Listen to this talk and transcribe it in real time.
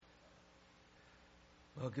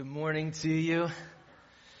Well, good morning to you,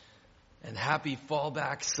 and happy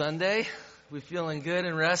Fallback Sunday. We feeling good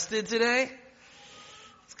and rested today?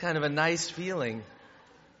 It's kind of a nice feeling.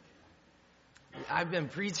 I've been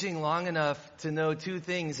preaching long enough to know two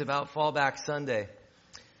things about Fallback Sunday.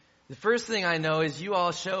 The first thing I know is you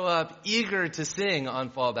all show up eager to sing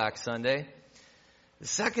on Fallback Sunday. The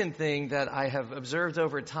second thing that I have observed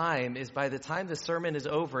over time is by the time the sermon is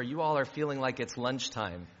over, you all are feeling like it's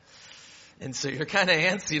lunchtime. And so you're kind of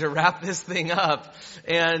antsy to wrap this thing up.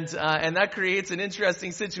 And that creates an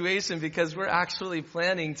interesting situation because we're actually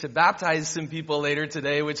planning to baptize some people later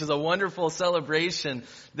today, which is a wonderful celebration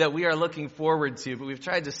that we are looking forward to. But we've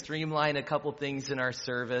tried to streamline a couple things in our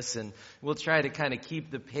service, and we'll try to kind of keep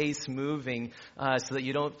the pace moving so that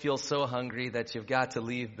you don't feel so hungry that you've got to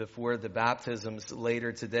leave before the baptisms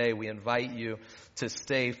later today. We invite you to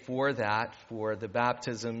stay for that, for the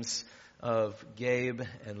baptisms of Gabe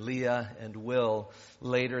and Leah and Will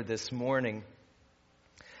later this morning.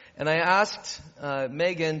 And I asked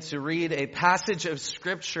Megan to read a passage of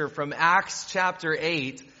Scripture from Acts chapter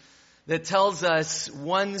 8 that tells us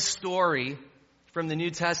one story from the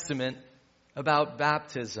New Testament about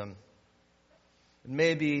baptism.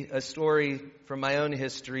 Maybe a story from my own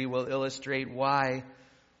history will illustrate why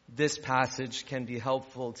this passage can be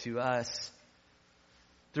helpful to us.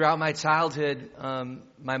 Throughout my childhood,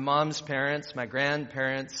 my mom's parents, my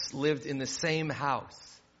grandparents lived in the same house.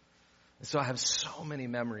 And so I have so many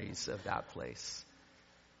memories of that place.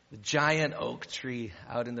 The giant oak tree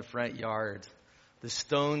out in the front yard, the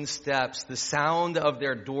stone steps, the sound of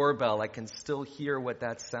their doorbell. I can still hear what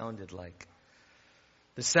that sounded like.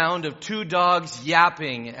 The sound of two dogs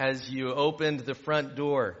yapping as you opened the front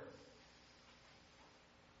door.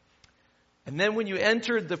 And then when you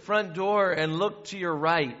entered the front door and looked to your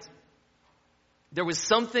right, there was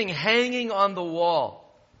something hanging on the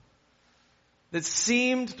wall that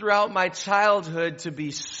seemed throughout my childhood to be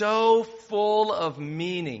so full of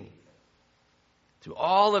meaning to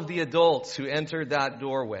all of the adults who entered that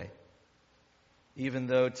doorway, even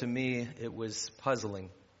though to me it was puzzling.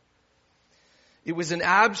 It was an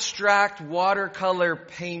abstract watercolor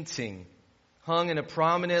painting hung in a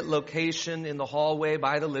prominent location in the hallway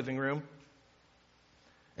by the living room.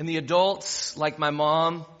 And the adults, like my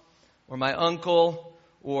mom or my uncle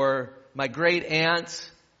or my great aunt,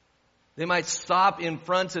 they might stop in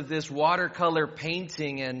front of this watercolor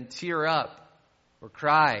painting and tear up or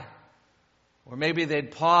cry. Or maybe they'd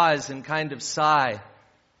pause and kind of sigh.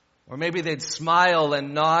 Or maybe they'd smile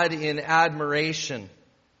and nod in admiration.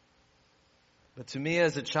 But to me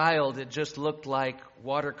as a child, it just looked like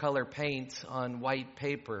watercolor paint on white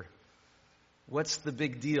paper. What's the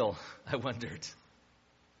big deal? I wondered.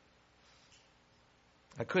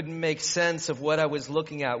 I couldn't make sense of what I was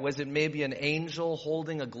looking at. Was it maybe an angel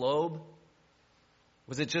holding a globe?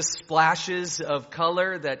 Was it just splashes of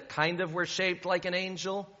color that kind of were shaped like an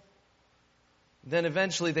angel? Then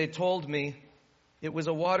eventually they told me it was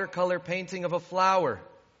a watercolor painting of a flower.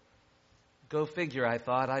 Go figure, I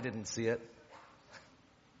thought. I didn't see it.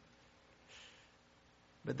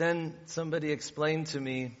 But then somebody explained to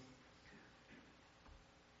me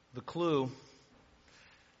the clue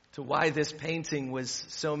to why this painting was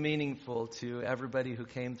so meaningful to everybody who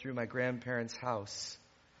came through my grandparents' house.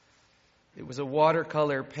 It was a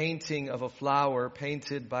watercolor painting of a flower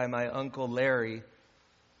painted by my Uncle Larry.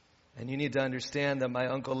 And you need to understand that my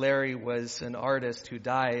Uncle Larry was an artist who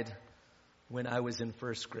died when I was in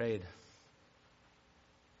first grade.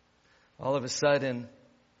 All of a sudden,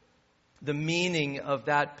 the meaning of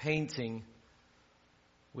that painting,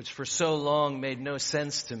 which for so long made no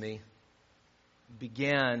sense to me,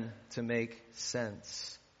 began to make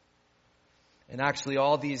sense. And actually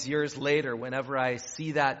all these years later, whenever I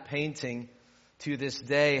see that painting to this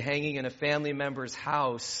day hanging in a family member's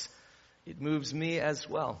house, it moves me as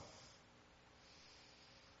well.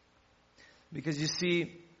 Because you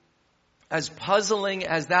see, as puzzling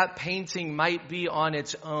as that painting might be on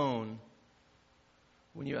its own,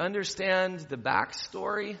 when you understand the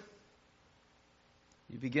backstory,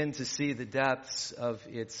 you begin to see the depths of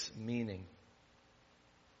its meaning.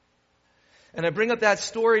 And I bring up that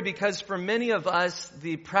story because for many of us,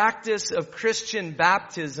 the practice of Christian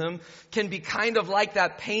baptism can be kind of like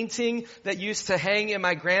that painting that used to hang in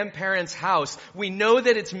my grandparents' house. We know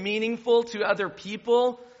that it's meaningful to other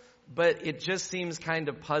people, but it just seems kind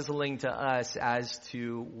of puzzling to us as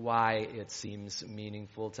to why it seems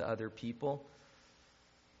meaningful to other people.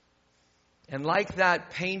 And like that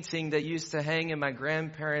painting that used to hang in my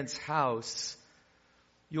grandparents' house,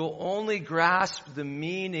 you'll only grasp the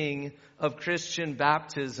meaning of Christian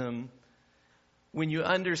baptism when you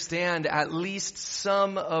understand at least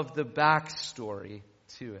some of the backstory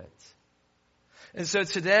to it. And so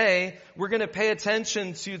today, we're going to pay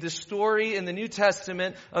attention to the story in the New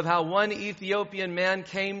Testament of how one Ethiopian man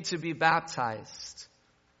came to be baptized.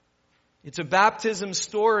 It's a baptism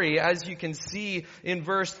story, as you can see in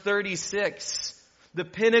verse 36. The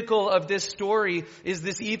pinnacle of this story is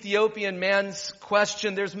this Ethiopian man's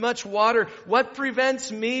question, there's much water. What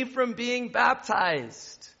prevents me from being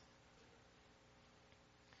baptized?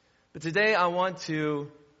 But today I want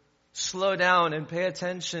to slow down and pay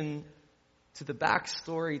attention to the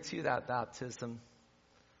backstory to that baptism.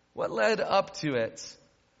 What led up to it?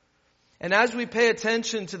 And as we pay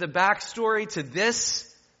attention to the backstory to this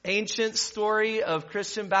ancient story of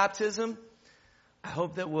Christian baptism, I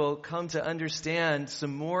hope that we'll come to understand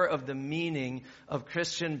some more of the meaning of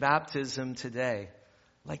Christian baptism today.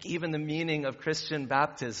 Like even the meaning of Christian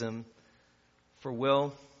baptism for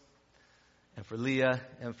Will and for Leah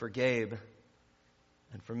and for Gabe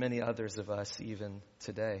and for many others of us even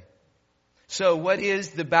today. So what is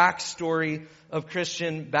the backstory of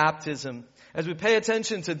Christian baptism? As we pay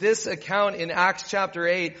attention to this account in Acts chapter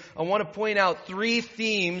 8, I want to point out 3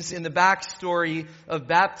 themes in the backstory of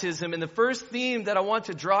baptism. And the first theme that I want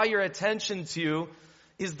to draw your attention to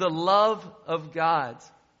is the love of God.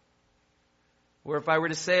 Or if I were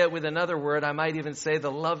to say it with another word, I might even say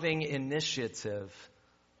the loving initiative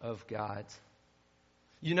of God.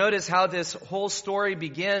 You notice how this whole story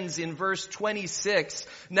begins in verse 26.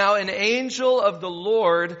 Now an angel of the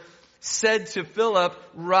Lord said to Philip,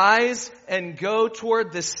 rise and go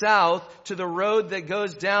toward the south to the road that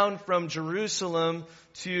goes down from Jerusalem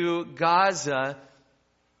to Gaza.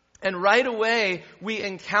 And right away we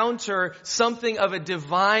encounter something of a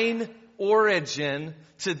divine origin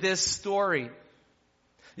to this story.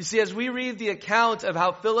 You see, as we read the account of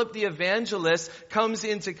how Philip the evangelist comes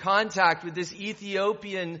into contact with this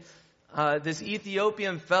Ethiopian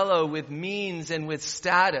fellow with means and with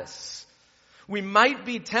status, we might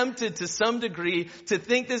be tempted to some degree to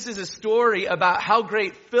think this is a story about how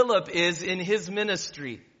great Philip is in his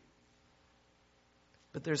ministry.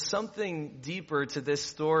 But there's something deeper to this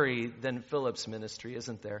story than Philip's ministry,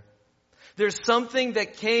 isn't there? There's something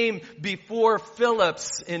that came before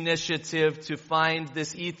Philip's initiative to find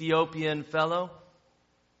this Ethiopian fellow.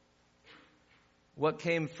 What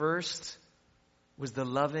came first was the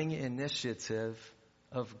loving initiative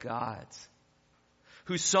of God,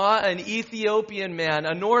 who saw an Ethiopian man,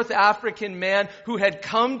 a North African man who had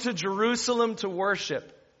come to Jerusalem to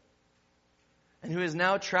worship, and who is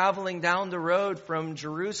now traveling down the road from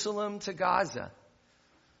Jerusalem to Gaza.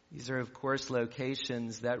 These are, of course,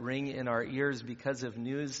 locations that ring in our ears because of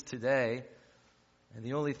news today. And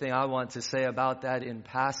the only thing I want to say about that in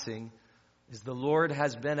passing is the Lord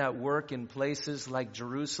has been at work in places like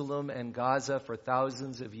Jerusalem and Gaza for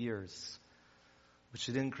thousands of years, which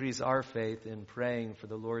should increase our faith in praying for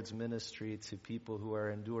the Lord's ministry to people who are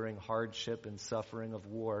enduring hardship and suffering of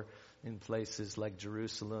war in places like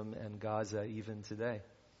Jerusalem and Gaza even today.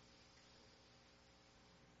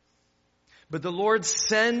 But the Lord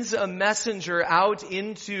sends a messenger out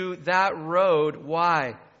into that road.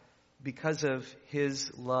 Why? Because of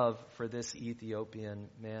his love for this Ethiopian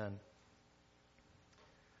man.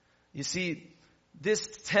 You see, this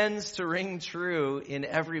tends to ring true in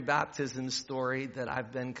every baptism story that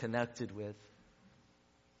I've been connected with.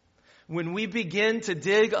 When we begin to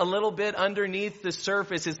dig a little bit underneath the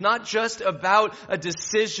surface, it's not just about a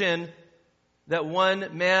decision that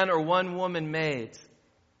one man or one woman made.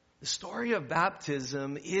 The story of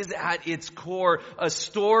baptism is at its core a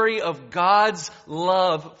story of God's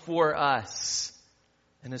love for us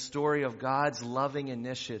and a story of God's loving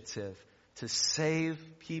initiative to save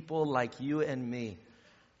people like you and me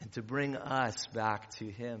and to bring us back to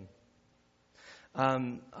Him.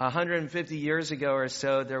 150 years ago or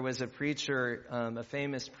so, there was a preacher, a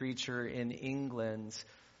famous preacher in England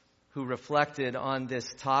who reflected on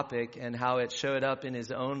this topic and how it showed up in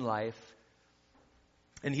his own life.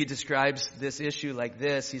 And he describes this issue like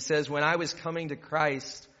this. He says, when I was coming to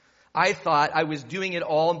Christ, I thought I was doing it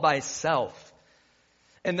all myself.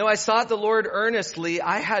 And though I sought the Lord earnestly,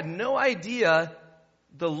 I had no idea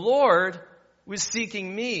the Lord was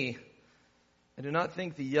seeking me. I do not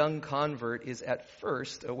think the young convert is at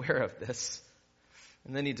first aware of this.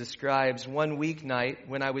 And then he describes one weeknight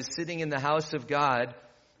when I was sitting in the house of God,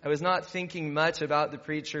 I was not thinking much about the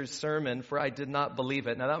preacher's sermon, for I did not believe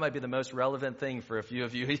it. Now that might be the most relevant thing for a few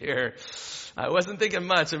of you here. I wasn't thinking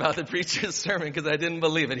much about the preacher's sermon because I didn't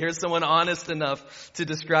believe it. Here's someone honest enough to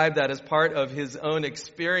describe that as part of his own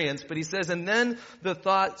experience. But he says, and then the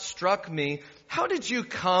thought struck me, how did you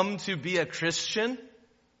come to be a Christian?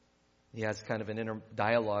 He has kind of an inner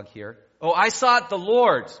dialogue here. Oh, I sought the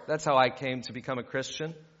Lord. That's how I came to become a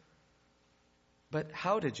Christian. But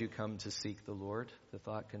how did you come to seek the Lord? The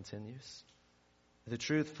thought continues. The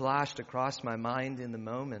truth flashed across my mind in the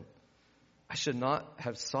moment. I should not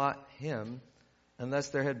have sought him unless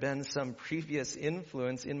there had been some previous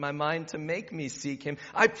influence in my mind to make me seek him.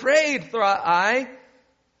 I prayed, thought I.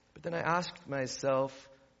 But then I asked myself,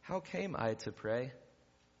 how came I to pray?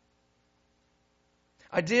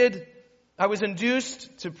 I was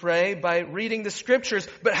induced to pray by reading the Scriptures,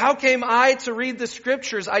 but how came I to read the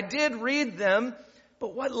Scriptures? I did read them,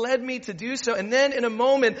 but what led me to do so? And then in a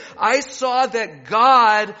moment, I saw that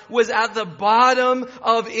God was at the bottom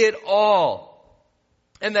of it all,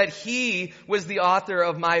 and that He was the author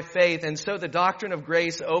of my faith. And so the doctrine of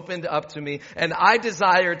grace opened up to me, and I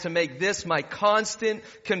desire to make this my constant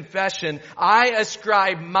confession. I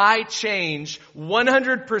ascribe my change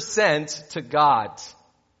 100% to God.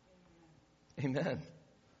 Amen.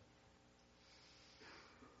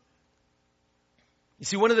 You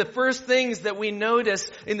see, one of the first things that we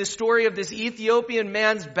notice in the story of this Ethiopian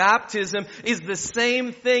man's baptism is the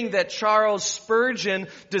same thing that Charles Spurgeon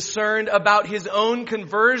discerned about his own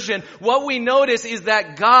conversion. What we notice is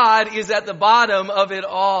that God is at the bottom of it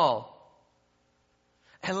all.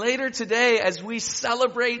 And later today, as we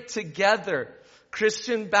celebrate together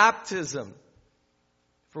Christian baptism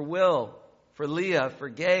for Will, for Leah, for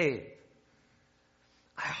Gabe,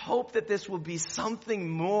 I hope that this will be something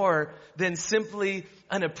more than simply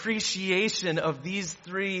an appreciation of these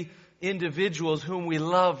three individuals whom we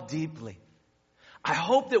love deeply. I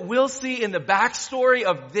hope that we'll see in the backstory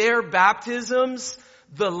of their baptisms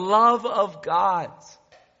the love of God,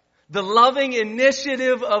 the loving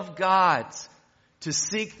initiative of God to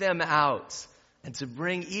seek them out and to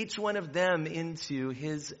bring each one of them into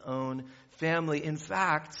His own family. In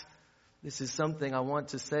fact, this is something I want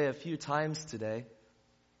to say a few times today.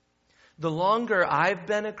 The longer I've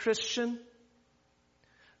been a Christian,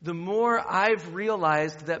 the more I've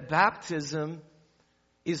realized that baptism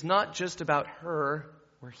is not just about her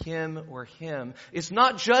or him or him. It's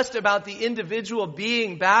not just about the individual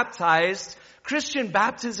being baptized. Christian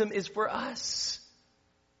baptism is for us.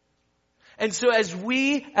 And so as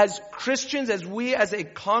we as Christians, as we as a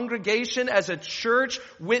congregation, as a church,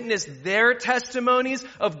 witness their testimonies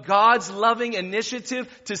of God's loving initiative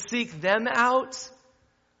to seek them out,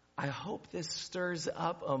 I hope this stirs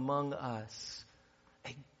up among us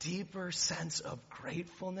a deeper sense of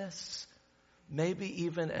gratefulness, maybe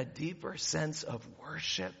even a deeper sense of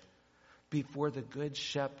worship before the Good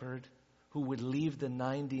Shepherd who would leave the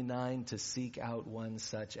 99 to seek out one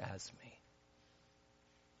such as me.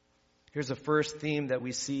 Here's a first theme that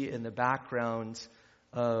we see in the background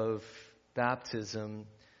of baptism.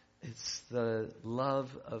 It's the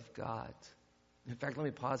love of God. In fact, let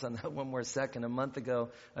me pause on that one more second.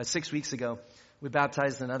 6 weeks ago, we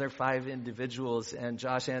baptized another 5 individuals, and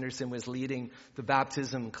Josh Anderson was leading the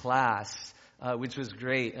baptism class, which was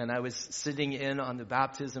great. And I was sitting in on the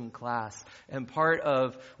baptism class. And part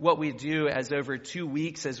of what we do as over 2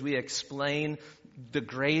 weeks as we explain the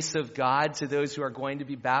grace of God to those who are going to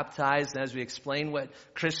be baptized, and as we explain what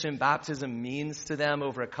Christian baptism means to them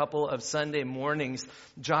over a couple of Sunday mornings,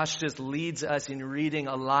 Josh just leads us in reading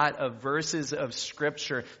a lot of verses of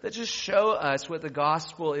Scripture that just show us what the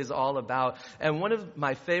gospel is all about. And one of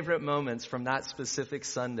my favorite moments from that specific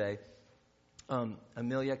Sunday,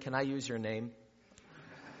 Amelia, can I use your name?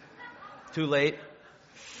 Too late?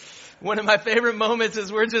 One of my favorite moments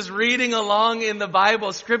is we're just reading along in the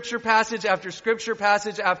Bible, scripture passage after scripture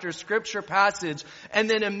passage after scripture passage, and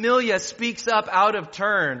then Amelia speaks up out of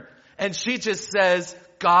turn, and she just says,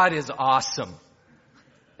 God is awesome.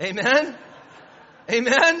 Amen?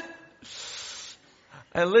 Amen?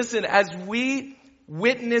 And listen, as we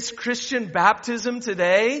witness Christian baptism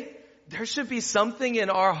today, there should be something in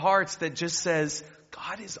our hearts that just says,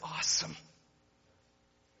 God is awesome.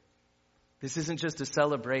 This isn't just a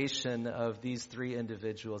celebration of these 3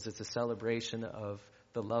 individuals. It's a celebration of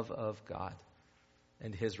the love of God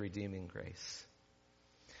and His redeeming grace.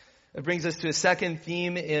 It brings us to a second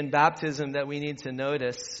theme in baptism that we need to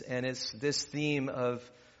notice, and it's this theme of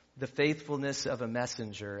the faithfulness of a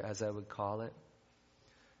messenger, as I would call it.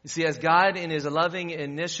 You see, as God in His loving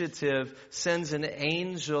initiative sends an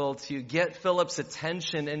angel to get Philip's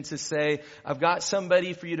attention and to say, I've got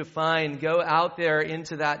somebody for you to find, go out there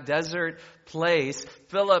into that desert place,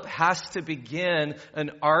 Philip has to begin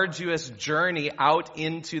an arduous journey out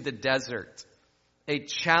into the desert, a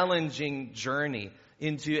challenging journey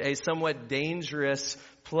into a somewhat dangerous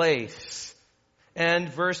place. And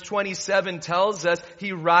verse 27 tells us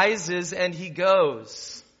he rises and he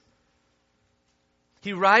goes.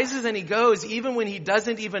 He rises and he goes even when he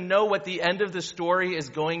doesn't even know what the end of the story is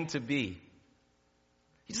going to be.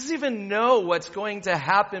 He doesn't even know what's going to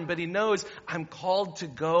happen, but he knows, I'm called to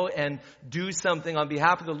go and do something on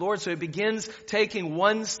behalf of the Lord. So he begins taking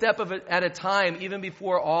one step of it at a time, even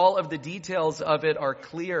before all of the details of it are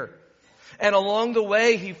clear. And along the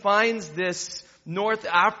way, he finds this North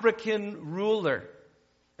African ruler,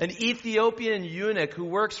 an Ethiopian eunuch who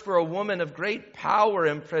works for a woman of great power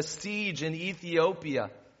and prestige in Ethiopia.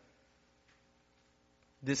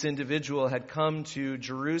 This individual had come to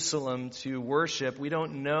Jerusalem to worship. We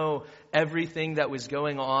don't know everything that was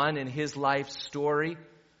going on in his life story.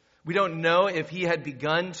 We don't know if he had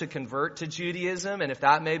begun to convert to Judaism and if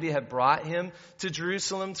that maybe had brought him to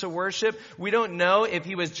Jerusalem to worship. We don't know if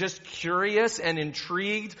he was just curious and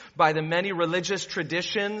intrigued by the many religious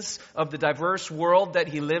traditions of the diverse world that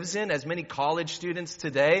he lives in, as many college students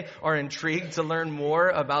today are intrigued to learn more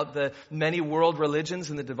about the many world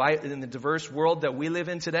religions in the diverse world that we live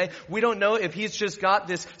in today. We don't know if he's just got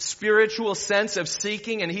this spiritual sense of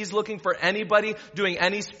seeking and he's looking for anybody doing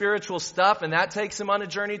any spiritual stuff and that takes him on a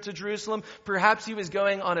journey to Jerusalem. Perhaps he was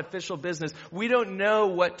going on official business. We don't know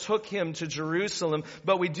what took him to Jerusalem,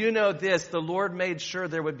 but we do know this: the Lord made sure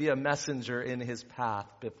there would be a messenger in his path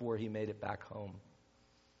before he made it back home.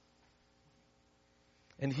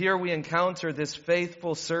 And here we encounter this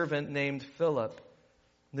faithful servant named Philip.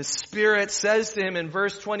 The Spirit says to him in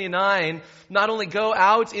verse 29, not only go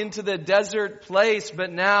out into the desert place,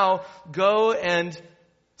 but now go and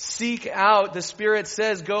seek out, the Spirit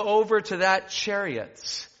says, go over to that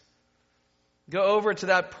chariot. Go over to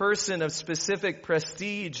that person of specific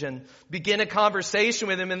prestige and begin a conversation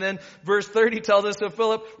with him. And then verse 30 tells us that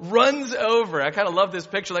Philip runs over. I kind of love this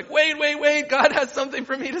picture. Like, wait, God has something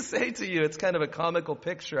for me to say to you. It's kind of a comical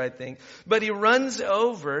picture, I think. But he runs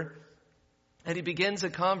over and he begins a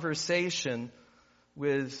conversation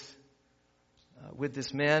with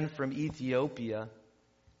this man from Ethiopia.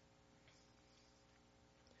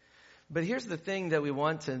 But here's the thing that we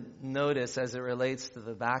want to notice as it relates to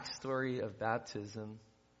the backstory of baptism.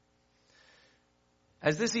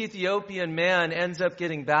 As this Ethiopian man ends up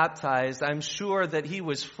getting baptized, I'm sure that he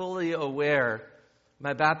was fully aware,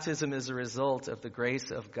 my baptism is a result of the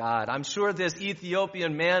grace of God. I'm sure this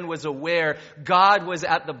Ethiopian man was aware God was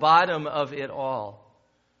at the bottom of it all.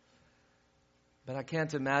 But I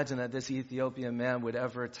can't imagine that this Ethiopian man would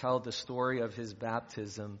ever tell the story of his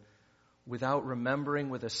baptism without remembering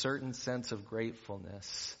with a certain sense of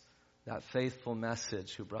gratefulness that faithful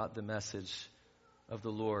message who brought the message of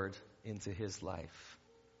the Lord into his life.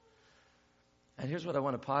 And here's what I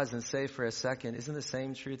want to pause and say for a second. Isn't the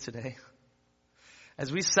same true today?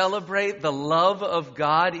 As we celebrate the love of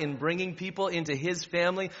God in bringing people into his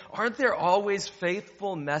family, aren't there always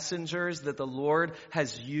faithful messengers that the Lord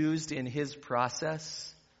has used in his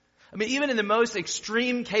process? I mean, even in the most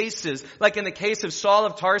extreme cases, like in the case of Saul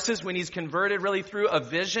of Tarsus, when he's converted really through a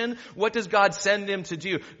vision, what does God send him to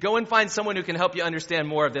do? Go and find someone who can help you understand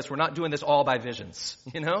more of this. We're not doing this all by visions,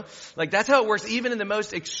 you know? Like that's how it works, even in the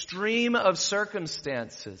most extreme of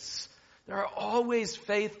circumstances. There are always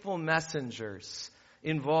faithful messengers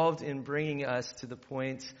involved in bringing us to the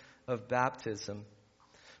point of baptism.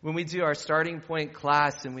 When we do our starting point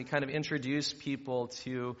class and we kind of introduce people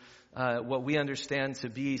to what we understand to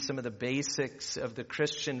be some of the basics of the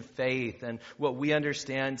Christian faith and what we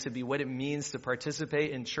understand to be what it means to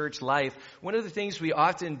participate in church life, one of the things we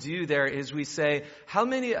often do there is we say, how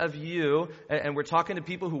many of you, and we're talking to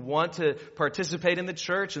people who want to participate in the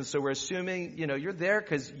church, and so we're assuming, you're there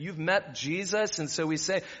because you've met Jesus, and so we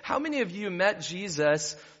say, how many of you met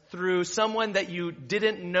Jesus through someone that you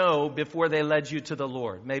didn't know before they led you to the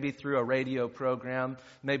Lord? Maybe through a radio program,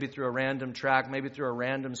 maybe through a random track, maybe through a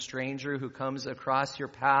random stranger who comes across your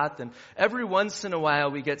path. And every once in a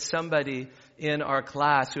while we get somebody in our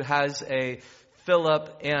class who has a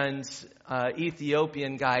Philip and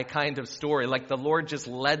Ethiopian guy kind of story. Like the Lord just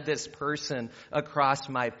led this person across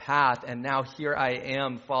my path and now here I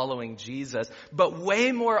am following Jesus. But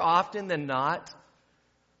way more often than not,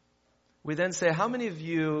 we then say, how many of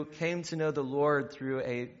you came to know the Lord through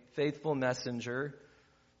a faithful messenger,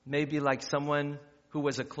 maybe like someone who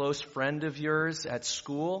was a close friend of yours at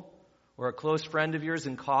school, or a close friend of yours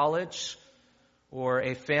in college, or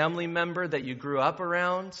a family member that you grew up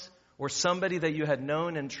around, or somebody that you had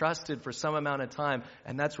known and trusted for some amount of time,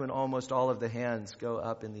 and that's when almost all of the hands go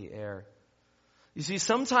up in the air. You see,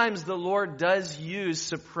 sometimes the Lord does use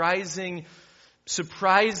surprising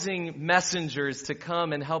messengers to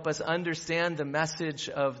come and help us understand the message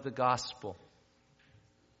of the gospel.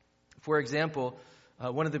 For example,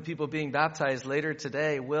 One of the people being baptized later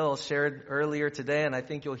today, Will, shared earlier today, and I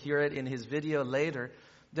think you'll hear it in his video later,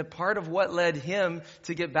 that part of what led him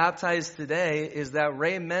to get baptized today is that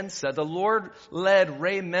Ray Mensa, the Lord led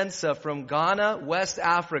Ray Mensa from Ghana, West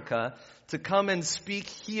Africa, to come and speak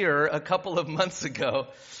here a couple of months ago.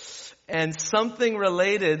 And something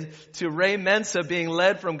related to Ray Mensa being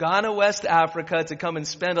led from Ghana, West Africa to come and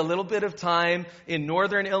spend a little bit of time in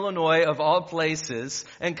northern Illinois, of all places,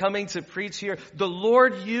 and coming to preach here. The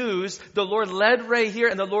Lord led Ray here,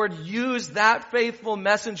 and the Lord used that faithful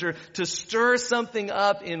messenger to stir something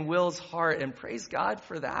up in Will's heart. And praise God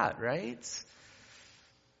for that, right?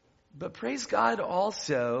 But praise God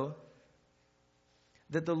also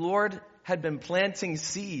that the Lord had been planting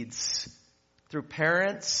seeds through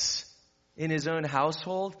parents in his own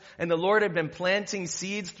household. And the Lord had been planting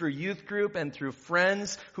seeds through youth group and through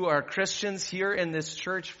friends who are Christians here in this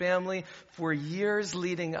church family for years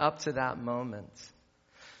leading up to that moment.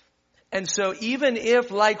 And so even if,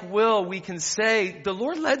 like Will, we can say, the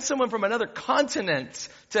Lord led someone from another continent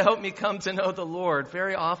to help me come to know the Lord,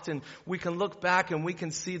 very often we can look back and we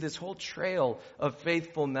can see this whole trail of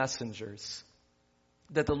faithful messengers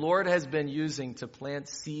that the Lord has been using to plant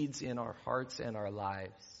seeds in our hearts and our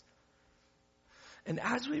lives. And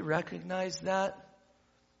as we recognize that,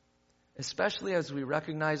 especially as we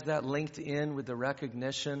recognize that linked in with the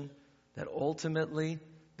recognition that ultimately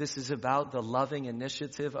this is about the loving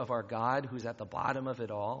initiative of our God who's at the bottom of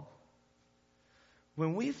it all,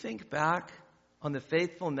 when we think back on the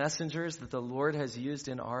faithful messengers that the Lord has used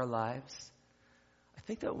in our lives, I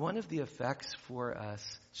think that one of the effects for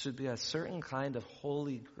us should be a certain kind of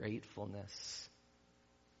holy gratefulness.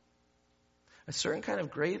 A certain kind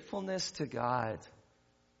of gratefulness to God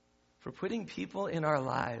for putting people in our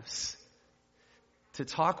lives to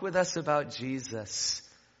talk with us about Jesus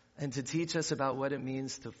and to teach us about what it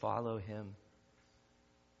means to follow him.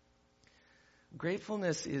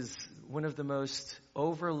 Gratefulness is one of the most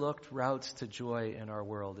overlooked routes to joy in our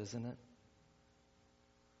world, isn't it?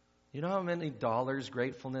 You know how many dollars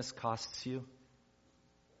gratefulness costs you?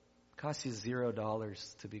 It costs you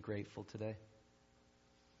 $0 to be grateful today.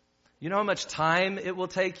 You know how much time it will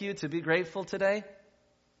take you to be grateful today?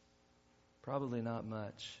 Probably not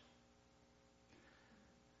much.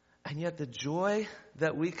 And yet the joy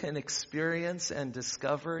that we can experience and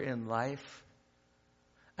discover in life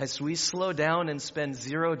as we slow down and spend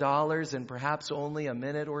 $0 and perhaps only a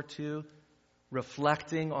minute or two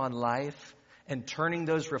reflecting on life and turning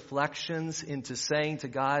those reflections into saying to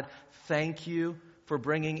God, thank you for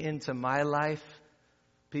bringing into my life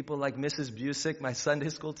people like Mrs. Busick, my Sunday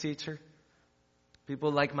school teacher.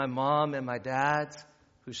 People like my mom and my dad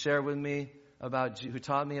who share with me who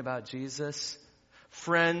taught me about Jesus.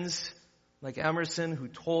 Friends like Emerson who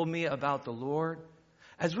told me about the Lord.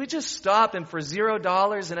 As we just stop and for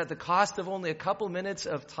 $0 and at the cost of only a couple minutes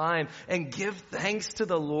of time and give thanks to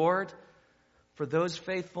the Lord for those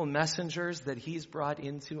faithful messengers that he's brought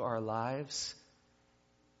into our lives,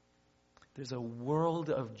 there's a world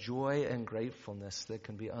of joy and gratefulness that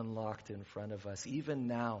can be unlocked in front of us, even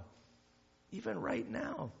now, even right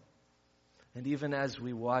now. And even as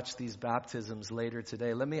we watch these baptisms later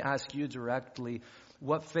today, let me ask you directly,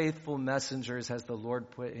 what faithful messengers has the Lord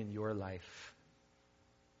put in your life?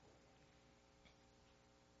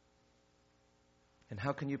 And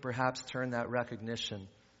how can you perhaps turn that recognition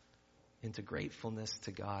into gratefulness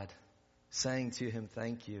to God, saying to him,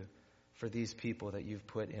 thank you for these people that you've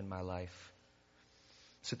put in my life.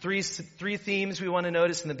 So three themes we want to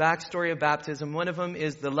notice in the backstory of baptism. One of them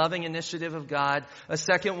is the loving initiative of God. A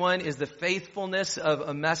second one is the faithfulness of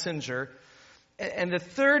a messenger. And the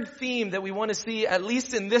third theme that we want to see, at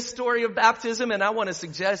least in this story of baptism, and I want to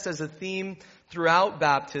suggest as a theme throughout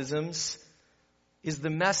baptisms, is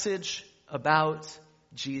the message about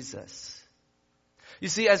Jesus. You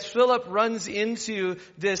see, as Philip runs into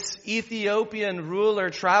this Ethiopian ruler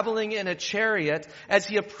traveling in a chariot, as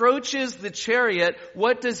he approaches the chariot,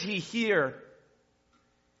 what does he hear?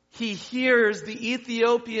 He hears the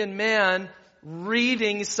Ethiopian man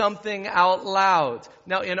reading something out loud.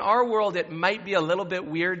 Now, in our world, it might be a little bit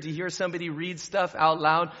weird to hear somebody read stuff out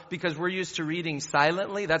loud because we're used to reading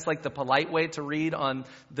silently. That's like the polite way to read on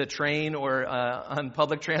the train or on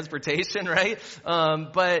public transportation, right?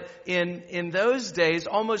 But in those days,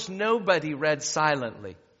 almost nobody read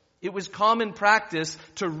silently. It was common practice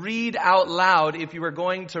to read out loud if you were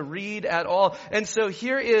going to read at all. And so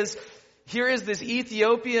here is this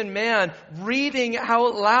Ethiopian man reading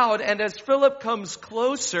out loud, and as Philip comes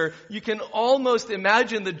closer, you can almost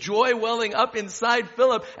imagine the joy welling up inside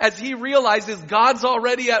Philip as he realizes God's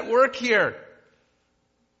already at work here.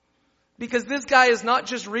 Because this guy is not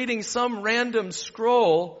just reading some random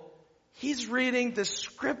scroll. He's reading the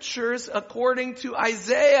scriptures according to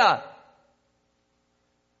Isaiah.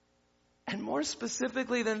 And more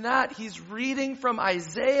specifically than that, he's reading from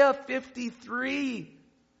Isaiah 53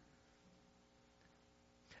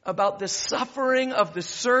 about the suffering of the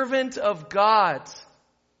servant of God.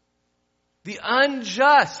 The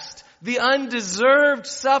unjust, the undeserved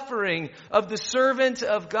suffering of the servant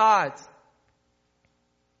of God.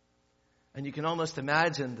 And you can almost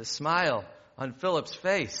imagine the smile on Philip's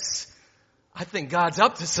face. I think God's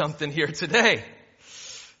up to something here today.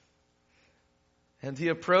 And he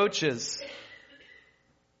approaches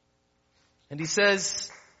and he says,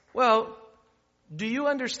 well, do you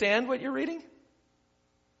understand what you're reading?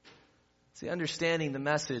 See, understanding the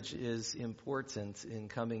message is important in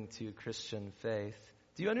coming to Christian faith.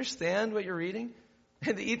 Do you understand what you're reading?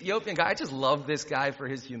 And the Ethiopian guy, I just love this guy for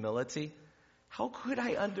his humility. How could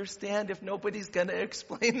I understand if nobody's going to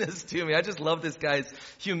explain this to me? I just love this guy's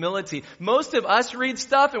humility. Most of us read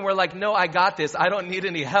stuff and we're like, no, I got this. I don't need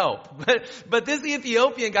any help. But this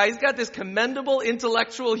Ethiopian guy, he's got this commendable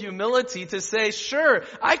intellectual humility to say, sure,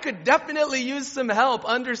 I could definitely use some help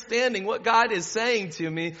understanding what God is saying to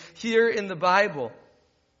me here in the Bible.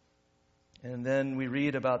 And then we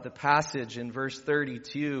read about the passage in verse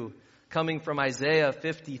 32, coming from Isaiah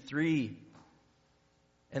 53.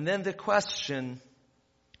 And then the question,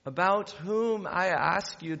 about whom, I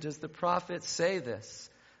ask you, does the prophet say this?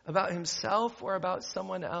 About himself or about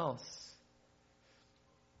someone else?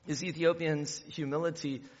 This Ethiopian's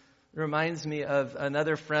humility reminds me of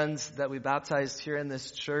another friend that we baptized here in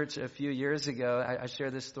this church a few years ago. I share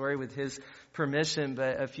this story with his permission,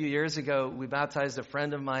 but a few years ago we baptized a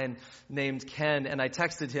friend of mine named Ken, and I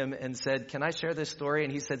texted him and said, can I share this story?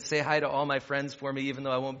 And he said, say hi to all my friends for me, even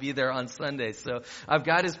though I won't be there on Sunday. So I've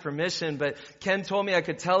got his permission, but Ken told me I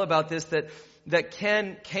could tell about this, that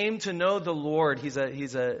Ken came to know the Lord. He's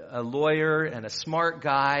a lawyer and a smart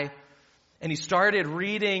guy. And he started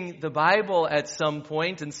reading the Bible at some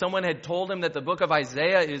point, and someone had told him that the book of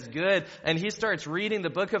Isaiah is good, and he starts reading the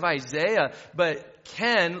book of Isaiah. But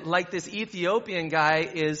Ken, like this Ethiopian guy,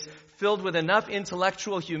 is filled with enough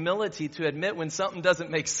intellectual humility to admit when something doesn't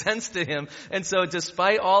make sense to him. And so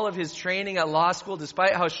despite all of his training at law school,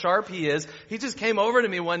 despite how sharp he is, he just came over to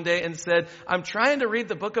me one day and said, I'm trying to read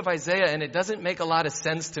the book of Isaiah, and it doesn't make a lot of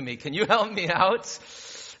sense to me. Can you help me out?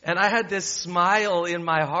 And I had this smile in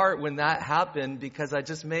my heart when that happened, because I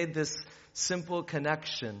just made this simple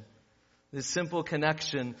connection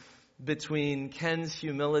between Ken's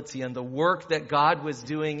humility and the work that God was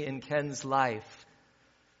doing in Ken's life,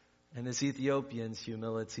 and this Ethiopian's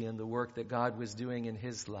humility and the work that God was doing in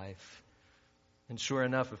his life. And sure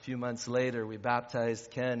enough, a few months later, we baptized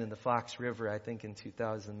Ken in the Fox River, I think in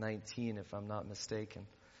 2019, if I'm not mistaken.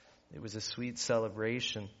 It was a sweet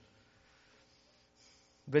celebration.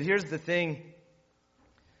 But here's the thing.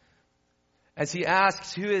 As he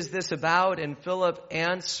asks, who is this about? And Philip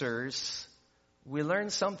answers, we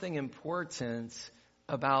learn something important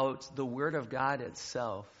about the Word of God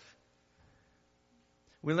itself.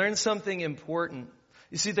 We learn something important.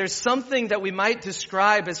 You see, there's something that we might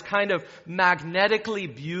describe as kind of magnetically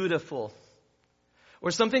beautiful,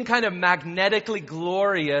 or something kind of magnetically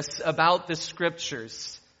glorious about the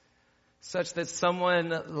Scriptures, such that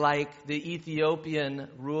someone like the Ethiopian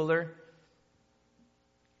ruler,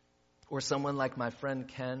 or someone like my friend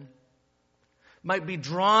Ken, might be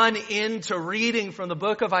drawn into reading from the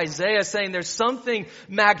book of Isaiah, saying there's something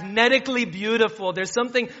magnetically beautiful, there's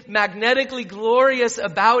something magnetically glorious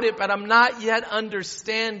about it, but I'm not yet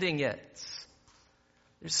understanding it.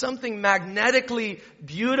 There's something magnetically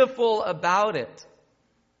beautiful about it.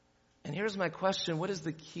 And here's my question, what is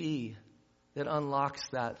the key that unlocks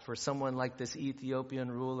that for someone like this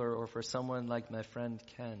Ethiopian ruler, or for someone like my friend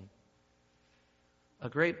Ken? A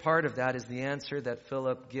great part of that is the answer that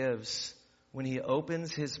Philip gives when he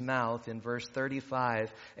opens his mouth in verse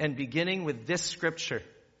 35, and beginning with this scripture,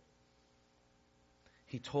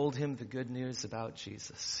 he told him the good news about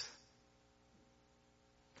Jesus.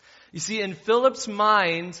 You see, in Philip's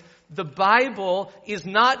mind, the Bible is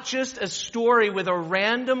not just a story with a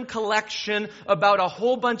random collection about a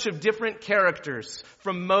whole bunch of different characters,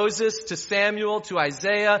 from Moses to Samuel to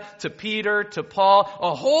Isaiah to Peter to Paul,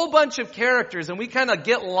 a whole bunch of characters, and we kind of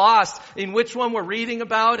get lost in which one we're reading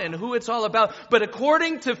about and who it's all about. But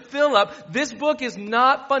according to Philip, this book is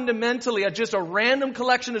not fundamentally just a random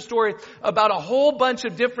collection of stories about a whole bunch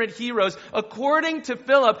of different heroes. According to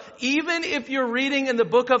Philip, even if you're reading in the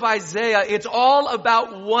book of Isaiah, it's all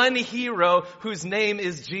about one hero whose name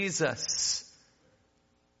is Jesus.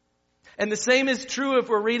 And the same is true if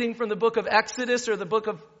we're reading from the book of Exodus or the book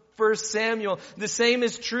of 1 Samuel. The same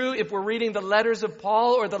is true if we're reading the letters of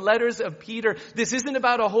Paul or the letters of Peter. This isn't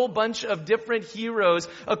about a whole bunch of different heroes.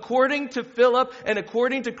 According to Philip and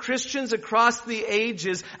according to Christians across the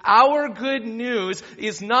ages, our good news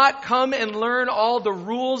is not come and learn all the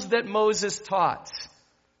rules that Moses taught.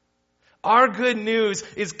 Our good news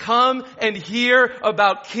is come and hear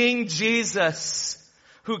about King Jesus,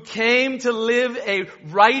 who came to live a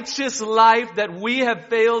righteous life that we have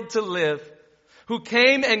failed to live, who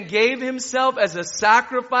came and gave himself as a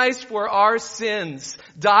sacrifice for our sins,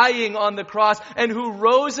 dying on the cross, and who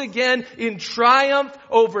rose again in triumph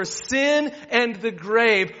over sin and the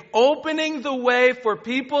grave, opening the way for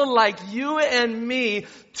people like you and me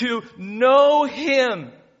to know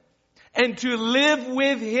him and to live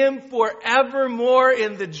with him forevermore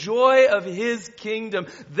in the joy of his kingdom.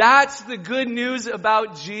 That's the good news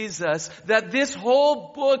about Jesus, that this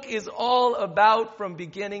whole book is all about from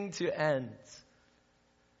beginning to end.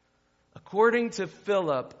 According to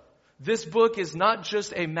Philip, this book is not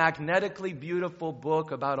just a magnetically beautiful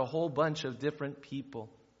book about a whole bunch of different people.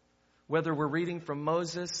 Whether we're reading from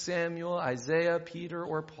Moses, Samuel, Isaiah, Peter,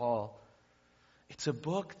 or Paul, it's a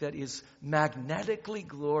book that is magnetically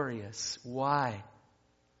glorious. Why?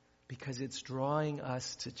 Because it's drawing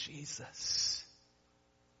us to Jesus.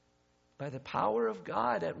 By the power of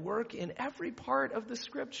God at work in every part of the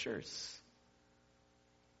Scriptures.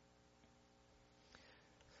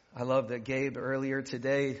 I love that Gabe earlier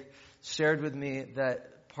today shared with me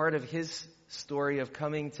that part of his story of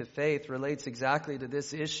coming to faith relates exactly to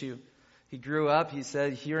this issue. He grew up, he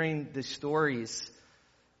said, hearing the stories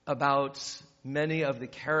about many of the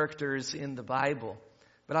characters in the Bible.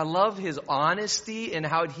 But I love his honesty in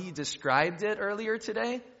how he described it earlier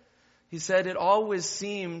today. He said it always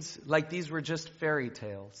seemed like these were just fairy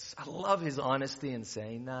tales. I love his honesty in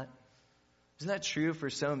saying that. Isn't that true for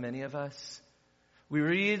so many of us? We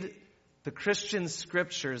read the Christian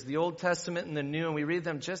scriptures, the Old Testament and the New, and we read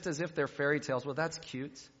them just as if they're fairy tales. Well, that's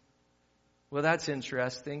cute. Well, that's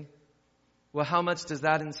interesting. Well, how much does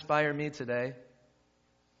that inspire me today?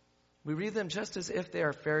 We read them just as if they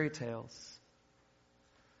are fairy tales.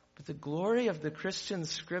 But the glory of the Christian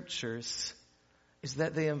scriptures is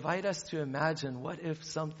that they invite us to imagine, what if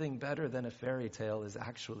something better than a fairy tale is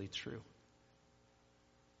actually true?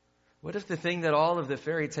 What if the thing that all of the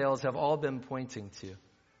fairy tales have all been pointing to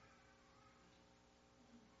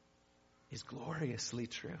is gloriously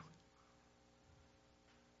true?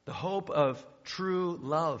 The hope of true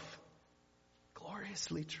love,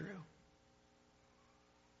 gloriously true.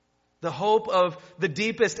 The hope of the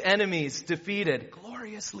deepest enemies defeated,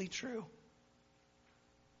 gloriously true.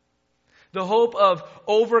 The hope of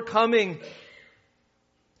overcoming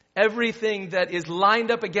everything that is lined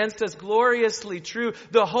up against us, gloriously true.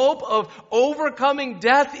 The hope of overcoming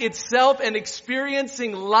death itself and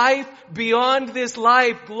experiencing life beyond this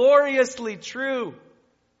life, gloriously true.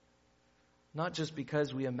 Not just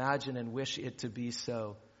because we imagine and wish it to be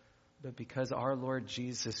so, but because our Lord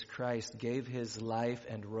Jesus Christ gave his life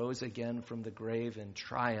and rose again from the grave in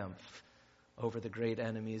triumph over the great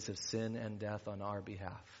enemies of sin and death on our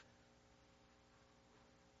behalf.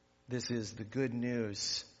 This is the good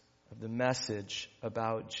news of the message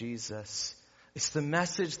about Jesus. It's the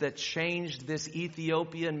message that changed this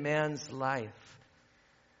Ethiopian man's life.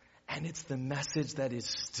 And it's the message that is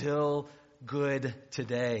still good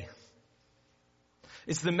today.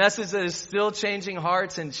 It's the message that is still changing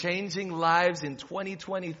hearts and changing lives in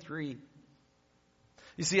 2023.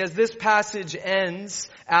 You see, as this passage ends,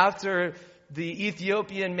 after the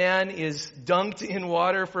Ethiopian man is dunked in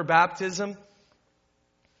water for baptism,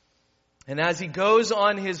 and as he goes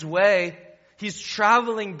on his way, he's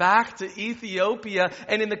traveling back to Ethiopia.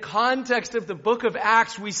 And in the context of the book of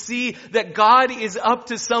Acts, we see that God is up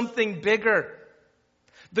to something bigger.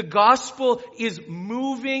 The gospel is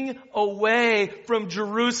moving away from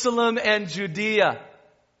Jerusalem and Judea.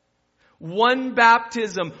 One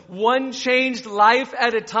baptism, one changed life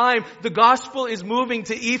at a time. The gospel is moving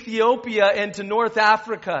to Ethiopia and to North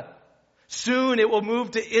Africa. Soon it will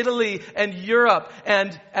move to Italy and Europe,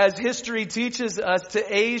 and as history teaches us, to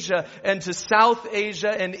Asia and to South Asia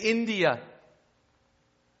and India.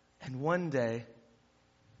 And one day,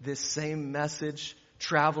 this same message,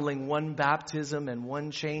 traveling one baptism and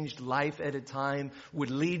one changed life at a time, would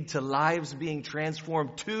lead to lives being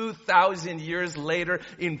transformed 2,000 years later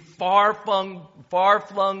in far-flung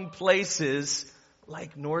places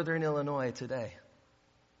like northern Illinois today.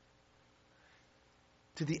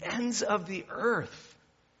 To the ends of the earth.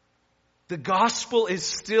 The gospel is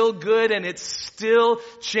still good and it's still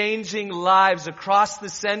changing lives across the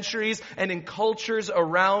centuries and in cultures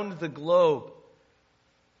around the globe.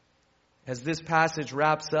 As this passage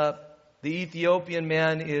wraps up, the Ethiopian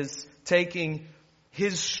man is taking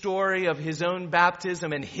his story of his own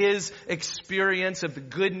baptism and his experience of the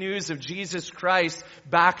good news of Jesus Christ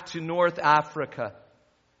back to North Africa.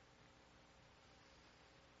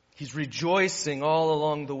 He's rejoicing all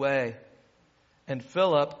along the way. And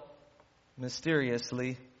Philip,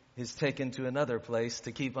 mysteriously, is taken to another place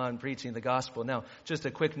to keep on preaching the gospel. Now, just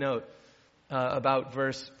a quick note about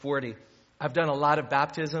verse 40. I've done a lot of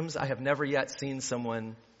baptisms. I have never yet seen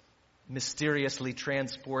someone mysteriously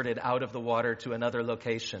transported out of the water to another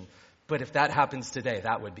location. But if that happens today,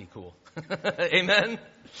 that would be cool. Amen?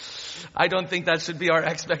 I don't think that should be our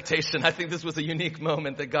expectation. I think this was a unique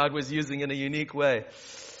moment that God was using in a unique way.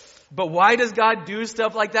 But why does God do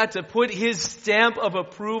stuff like that? To put His stamp of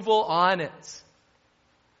approval on it.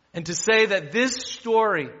 And to say that this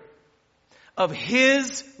story of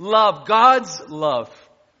His love, God's love,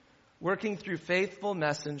 working through faithful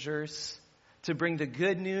messengers to bring the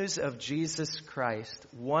good news of Jesus Christ,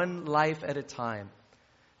 one life at a time,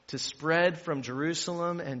 to spread from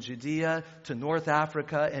Jerusalem and Judea to North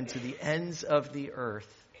Africa and to the ends of the earth.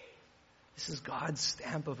 This is God's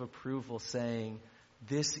stamp of approval saying,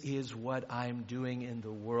 this is what I'm doing in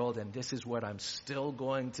the world, and this is what I'm still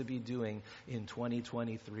going to be doing in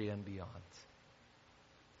 2023 and beyond.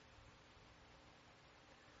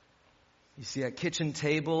 You see, at kitchen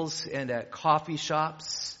tables and at coffee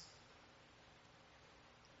shops,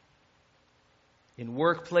 in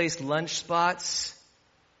workplace lunch spots,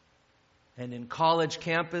 and in college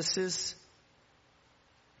campuses,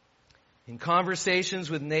 in conversations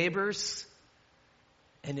with neighbors,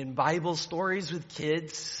 and in Bible stories with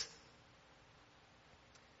kids,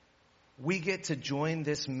 we get to join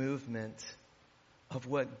this movement of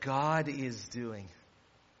what God is doing.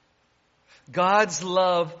 God's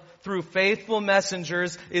love through faithful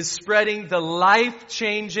messengers is spreading the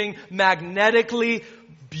life-changing, magnetically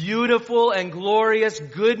beautiful and glorious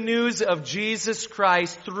good news of Jesus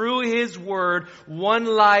Christ through His Word, one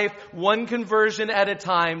life, one conversion at a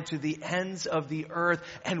time to the ends of the earth.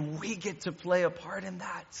 And we get to play a part in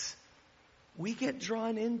that. We get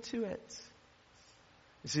drawn into it.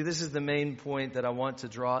 You see, this is the main point that I want to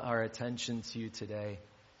draw our attention to today.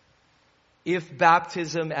 If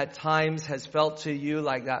baptism at times has felt to you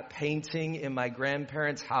like that painting in my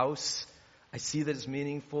grandparents' house, I see that it's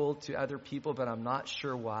meaningful to other people, but I'm not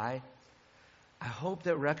sure why. I hope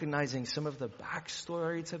that recognizing some of the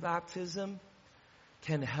backstory to baptism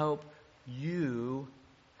can help you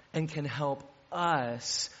and can help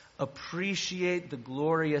us appreciate the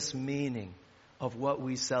glorious meaning of what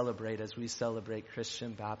we celebrate as we celebrate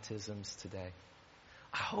Christian baptisms today.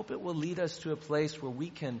 I hope it will lead us to a place where we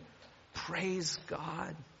can praise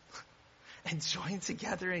God and join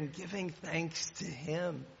together in giving thanks to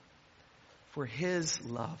Him for His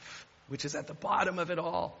love, which is at the bottom of it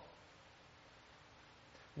all.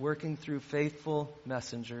 Working through faithful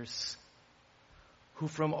messengers who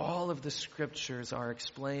from all of the scriptures are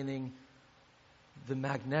explaining the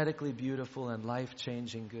magnetically beautiful and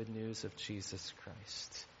life-changing good news of Jesus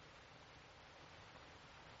Christ.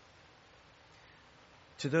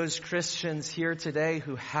 To those Christians here today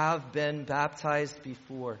who have been baptized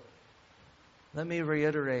before, let me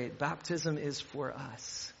reiterate, baptism is for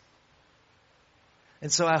us.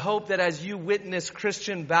 And so I hope that as you witness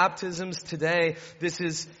Christian baptisms today, this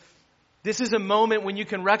is a moment when you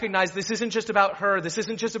can recognize this isn't just about her, this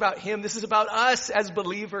isn't just about him, this is about us as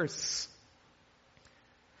believers.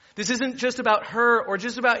 This isn't just about her or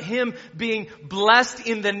just about him being blessed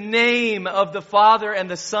in the name of the Father and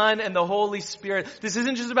the Son and the Holy Spirit. This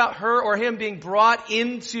isn't just about her or him being brought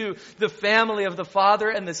into the family of the Father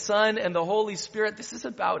and the Son and the Holy Spirit. This is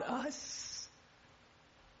about us.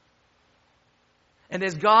 And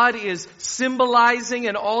as God is symbolizing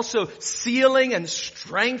and also sealing and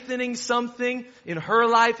strengthening something in her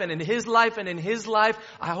life and in his life and in his life,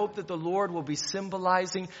 I hope that the Lord will be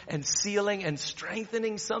symbolizing and sealing and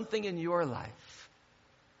strengthening something in your life.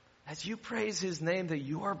 As you praise His name, that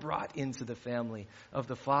you are brought into the family of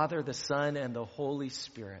the Father, the Son, and the Holy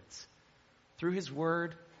Spirit. Through His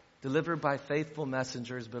Word, delivered by faithful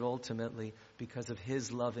messengers, but ultimately because of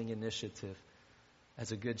His loving initiative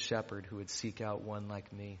as a good shepherd who would seek out one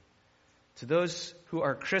like me. To those who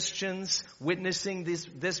are Christians witnessing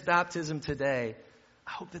this baptism today,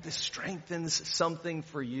 I hope that this strengthens something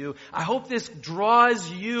for you. I hope this draws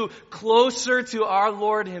you closer to our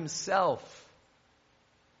Lord Himself.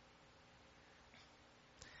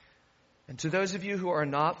 And to those of you who are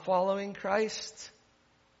not following Christ,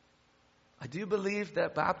 I do believe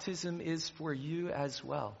that baptism is for you as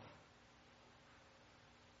well.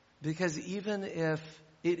 Because even if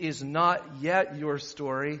it is not yet your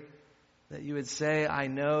story, That you would say, I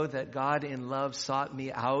know that God in love sought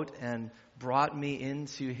me out and brought me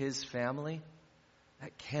into his family.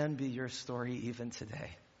 That can be your story even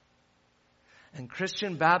today. And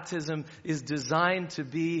Christian baptism is designed to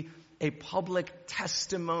be a public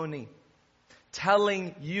testimony,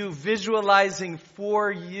 telling you, visualizing for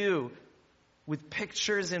you, with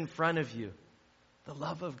pictures in front of you, the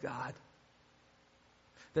love of God.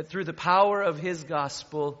 That through the power of his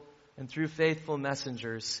gospel and through faithful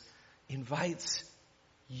messengers, invites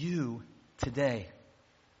you today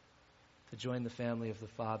to join the family of the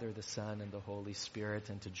Father, the Son, and the Holy Spirit,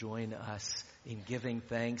 and to join us in giving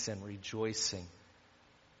thanks and rejoicing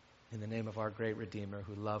in the name of our great Redeemer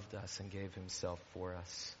who loved us and gave himself for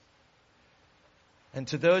us. And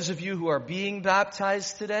to those of you who are being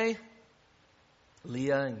baptized today,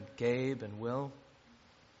 Leah and Gabe and Will,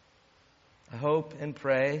 I hope and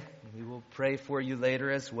pray, and we will pray for you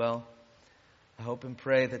later as well, I hope and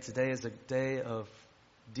pray that today is a day of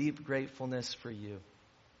deep gratefulness for you.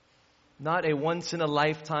 Not a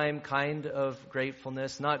once-in-a-lifetime kind of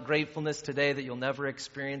gratefulness, not gratefulness today that you'll never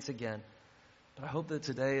experience again. But I hope that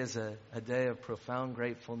today is a day of profound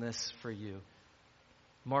gratefulness for you,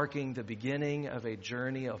 marking the beginning of a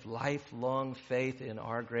journey of lifelong faith in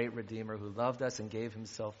our great Redeemer who loved us and gave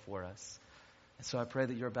himself for us. And so I pray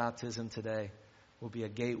that your baptism today will be a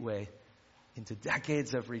gateway into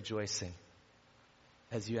decades of rejoicing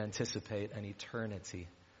as you anticipate an eternity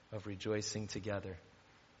of rejoicing together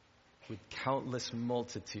with countless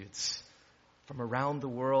multitudes from around the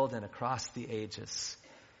world and across the ages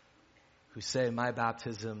who say, my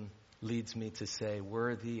baptism leads me to say,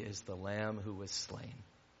 worthy is the Lamb who was slain.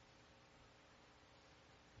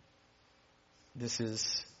 This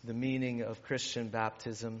is the meaning of Christian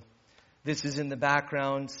baptism. This is in the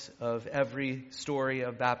background of every story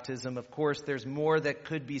of baptism. Of course, there's more that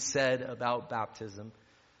could be said about baptism.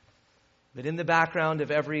 But in the background of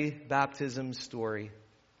every baptism story,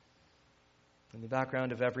 in the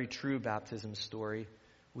background of every true baptism story,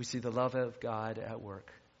 we see the love of God at work,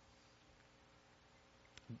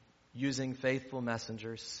 using faithful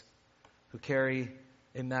messengers who carry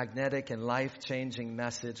a magnetic and life-changing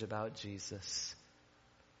message about Jesus,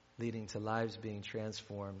 leading to lives being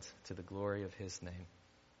transformed to the glory of his name.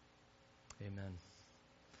 Amen.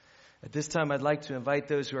 At this time, I'd like to invite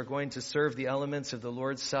those who are going to serve the elements of the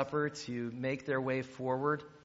Lord's Supper to make their way forward.